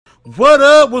What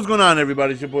up? What's going on,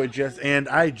 everybody? It's your boy Jess, and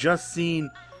I just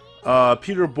seen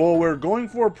Peter Boulware going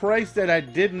for a price that I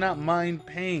did not mind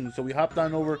paying. So we hopped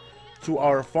on over to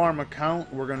our farm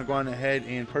account. We're gonna go on ahead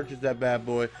and purchase that bad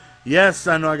boy. Yes,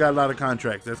 I know I got a lot of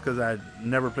contracts. That's because I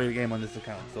never played a game on this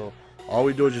account. So all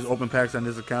we do is just open packs on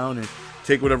this account and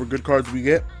take whatever good cards we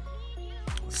get,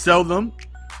 sell them,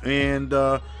 and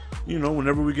you know,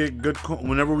 whenever we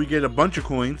get a bunch of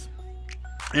coins.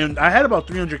 And I had about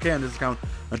 300k on this account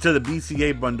until the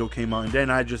BCA bundle came out, and then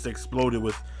I just exploded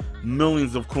with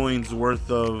millions of coins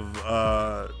worth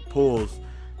of pulls.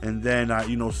 And then I,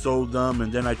 sold them,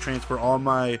 and then I transfer all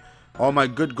my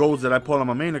good golds that I pull on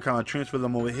my main account. I transfer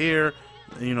them over here,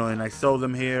 and I sell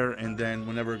them here. And then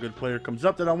whenever a good player comes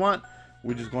up that I want,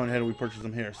 we just go ahead and we purchase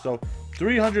them here. So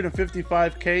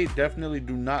 355k, definitely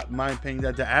do not mind paying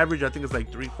that. The average, I think, is like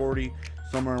 340,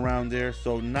 somewhere around there.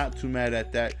 So not too mad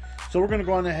at that. So we're gonna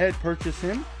go on ahead, purchase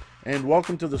him, and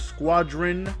welcome to the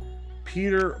squadron,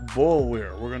 Peter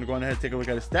Boulware. We're gonna go on ahead and take a look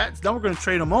at his stats. Then we're gonna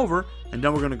trade him over, and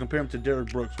then we're gonna compare him to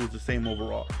Derek Brooks, who's the same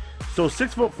overall. So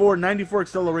 6'4", 94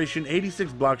 acceleration,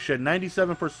 86 block shed,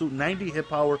 97 pursuit, 90 hit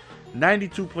power,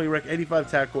 92 play rec, 85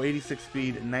 tackle, 86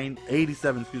 speed,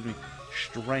 87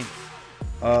 strength.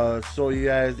 So he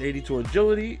has 82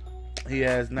 agility, he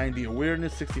has 90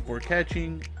 awareness, 64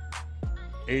 catching,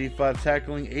 85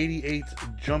 tackling, 88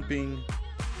 jumping.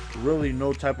 Really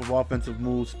no type of offensive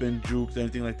moves, spin, jukes,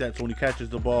 anything like that. So when he catches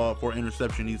the ball for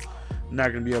interception, he's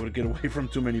not going to be able to get away from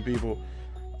too many people.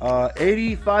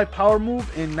 85 power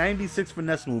move and 96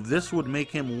 finesse move. This would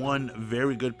make him one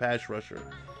very good pass rusher.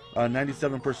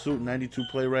 97 pursuit, 92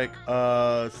 play rec,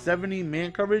 70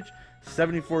 man coverage,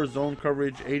 74 zone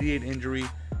coverage, 88 injury,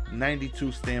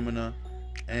 92 stamina,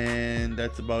 and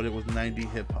that's about it with 90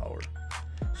 hit power.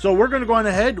 So we're going to go on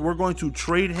ahead. We're going to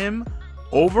trade him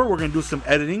over. We're going to do some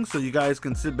editing so you guys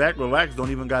can sit back, relax. Don't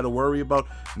even got to worry about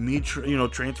me,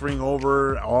 transferring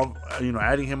over, all,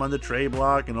 adding him on the trade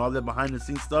block and all that behind the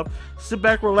scenes stuff. Sit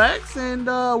back, relax, and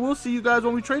we'll see you guys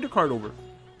when we trade the card over.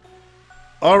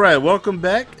 All right, welcome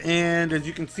back. And as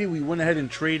you can see, we went ahead and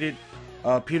traded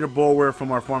Peter Boulware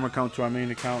from our farm account to our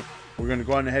main account. We're going to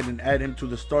go on ahead and add him to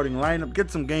the starting lineup, get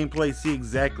some gameplay, see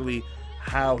exactly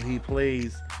how he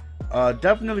plays.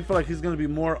 Definitely feel like he's going to be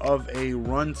more of a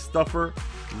run stuffer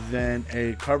than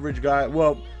a coverage guy.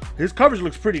 Well, his coverage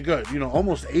looks pretty good,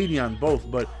 almost 80 on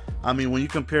both. But I mean, when you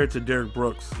compare it to Derek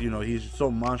Brooks, he's so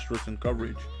monstrous in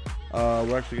coverage.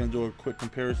 We're actually going to do a quick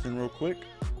comparison real quick.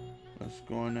 Let's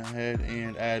go on ahead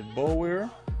and add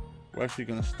Boulware. We're actually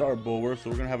going to start Boulware, so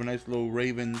we're going to have a nice little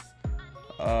Ravens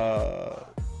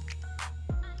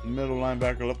middle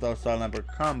linebacker, left outside linebacker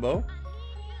combo.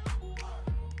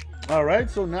 Alright,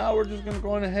 so now we're just going to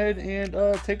go on ahead and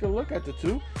take a look at the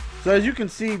two. So as you can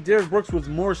see, Derek Brooks with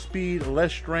more speed,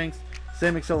 less strength,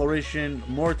 same acceleration,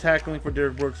 more tackling for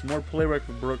Derek Brooks, more play rec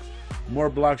for Brooks, more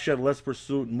block shed, less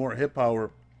pursuit, more hit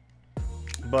power.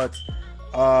 But,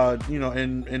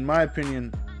 in my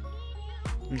opinion,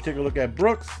 you take a look at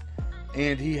Brooks,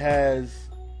 and he has,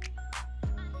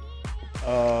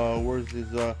 where's his,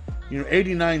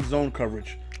 89 zone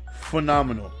coverage.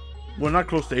 Phenomenal. Well, not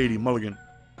close to 80, mulligan.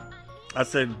 I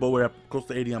said Boulware close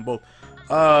to 80 on both.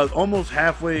 Almost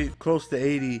halfway close to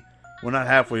 80. Well, not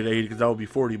halfway to 80 because that would be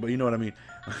 40, but you know what I mean.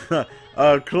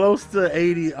 Close to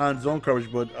 80 on zone coverage,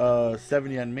 but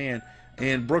 70 on man.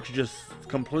 And Brooks just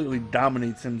completely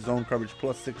dominates him zone coverage,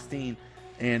 plus 16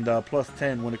 and plus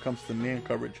 10 when it comes to man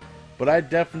coverage. But I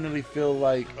definitely feel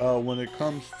like when it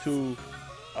comes to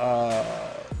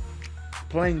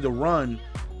playing the run,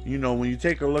 when you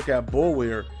take a look at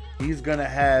Boulware, he's going to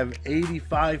have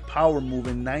 85 power move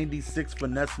and 96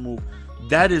 finesse move.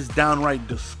 That is downright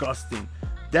disgusting.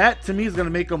 That, to me, is going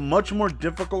to make him much more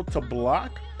difficult to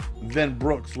block than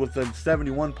Brooks with a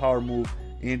 71 power move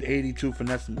and 82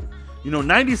 finesse move.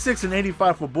 96 and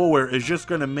 85 for Boulware is just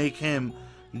going to make him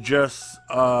just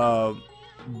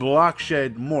block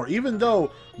shed more. Even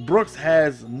though Brooks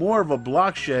has more of a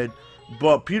block shed,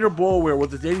 but Peter Boulware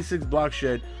with his 86 block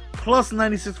shed, plus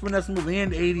 96 finesse move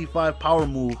and 85 power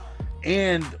move,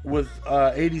 and with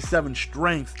 87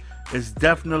 strength, is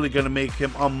definitely going to make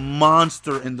him a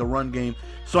monster in the run game.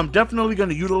 So I'm definitely going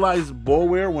to utilize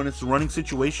Boulware when it's running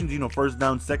situations, first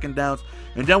down, second downs,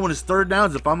 and then when it's third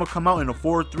downs, if I'm going to come out in a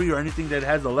 4-3 or anything that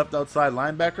has a left outside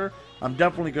linebacker, I'm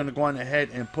definitely going to go on ahead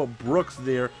and put Brooks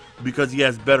there because he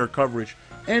has better coverage.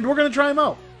 And we're going to try him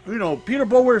out. Peter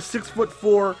Boulware,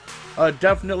 6'4",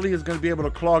 definitely is going to be able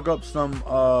to clog up some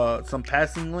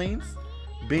passing lanes,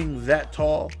 being that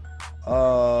tall.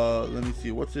 Let me see,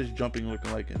 what's his jumping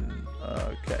looking like in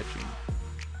catching?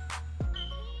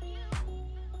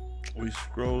 We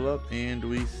scroll up and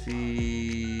we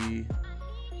see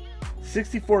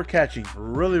 64 catching,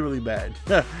 really bad.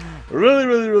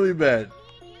 really bad.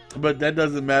 But that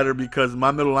doesn't matter because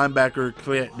my middle linebacker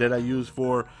that I use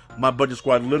for my budget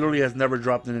squad literally has never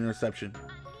dropped an interception.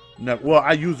 Never. Well,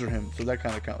 I user him, so that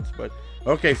kind of counts. But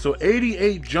okay, so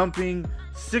 88 jumping,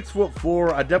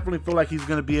 6'4". I definitely feel like he's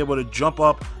going to be able to jump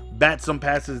up, bat some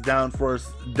passes down for us.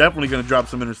 Definitely going to drop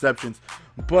some interceptions.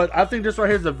 But I think this right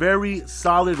here is a very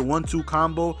solid 1-2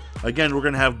 combo. Again, we're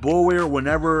going to have Boulware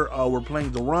whenever we're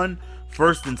playing the run,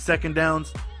 first and second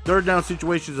downs. Third down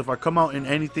situations, if I come out in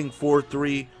anything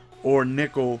 4-3 or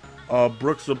nickel,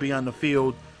 Brooks will be on the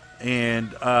field, and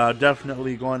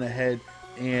definitely going ahead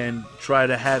and try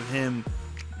to have him,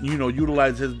 you know,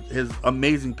 utilize his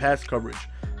amazing pass coverage.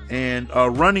 And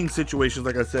running situations,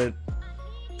 like I said,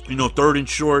 you know, third and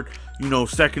short, you know,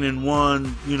 second and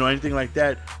 1, you know, anything like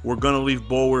that, we're going to leave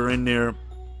Boulware in there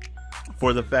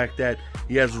for the fact that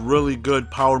he has really good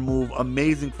power move,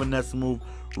 amazing finesse move,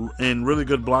 and really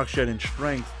good block shed and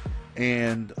strength,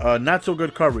 and not so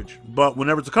good coverage. But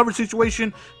whenever it's a coverage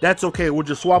situation, that's okay. We'll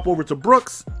just swap over to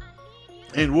Brooks,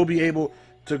 and we'll be able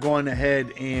to go on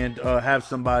ahead and have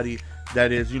somebody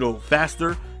that is, you know,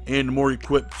 faster and more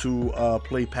equipped to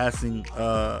play passing,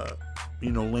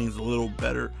 you know, lanes a little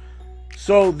better.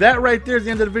 So that right there is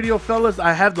the end of the video, fellas.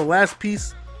 I have the last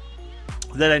piece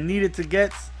that I needed to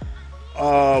get.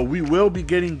 We will be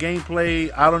getting gameplay.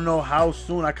 I don't know how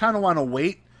soon. I kind of want to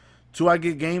wait till I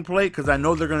get gameplay because I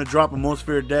know they're going to drop a most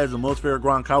fair Dez, a most fair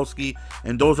Gronkowski,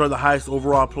 and those are the highest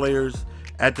overall players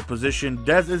at the position.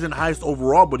 Dez isn't highest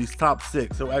overall, but he's top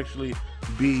 6. He'll actually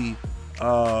be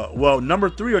well, number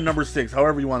 3 or number 6,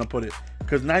 however you want to put it,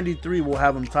 because 93 will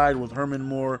have him tied with Herman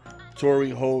Moore, Torrey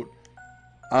Holt,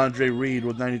 Andre Reed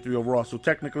with 93 overall. So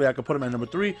technically I could put him at number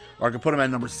 3 or I could put him at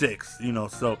number 6, you know.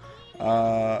 So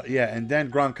yeah, and then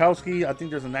Gronkowski, I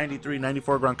think there's a 93,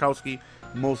 94 Gronkowski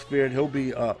most feared. He'll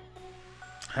be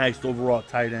highest overall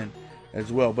tight end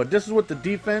as well. But this is what the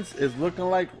defense is looking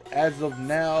like as of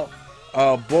now.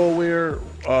 Boulware,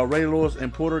 Ray Lewis,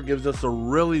 and Porter gives us a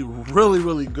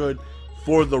really good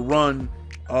for the run,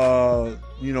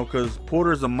 you know, because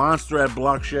Porter's a monster at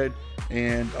block shed,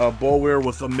 and Boulware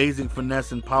with amazing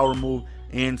finesse and power move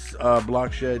and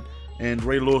block shed, and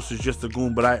Ray Lewis is just a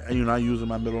goon, but I use him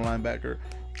my middle linebacker.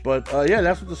 But yeah,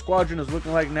 that's what the squadron is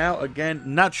looking like now. Again,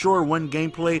 not sure when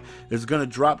gameplay is going to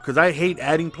drop because I hate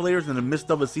adding players in the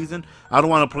midst of a season. I don't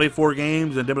want to play 4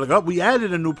 games and they'll be like, oh, we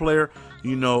added a new player,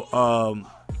 you know.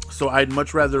 So I'd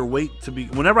much rather wait to be,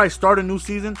 whenever I start a new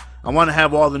season, I want to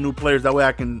have all the new players. That way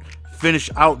I can finish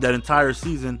out that entire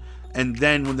season. And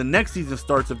then when the next season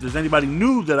starts, if there's anybody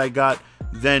new that I got,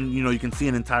 then, you know, you can see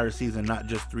an entire season, not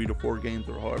just 3 to 4 games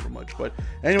or however much. But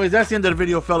anyways, that's the end of the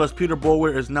video, fellas. Peter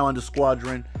Boulware is now on the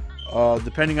squadron.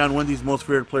 Depending on when these most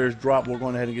feared players drop, we're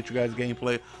going ahead and get you guys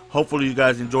gameplay. Hopefully you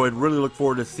guys enjoyed. Really look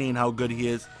forward to seeing how good he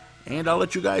is. And I'll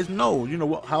let you guys know, you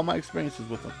know, how my experience is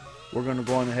with him. We're going to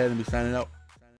go on ahead and be signing out.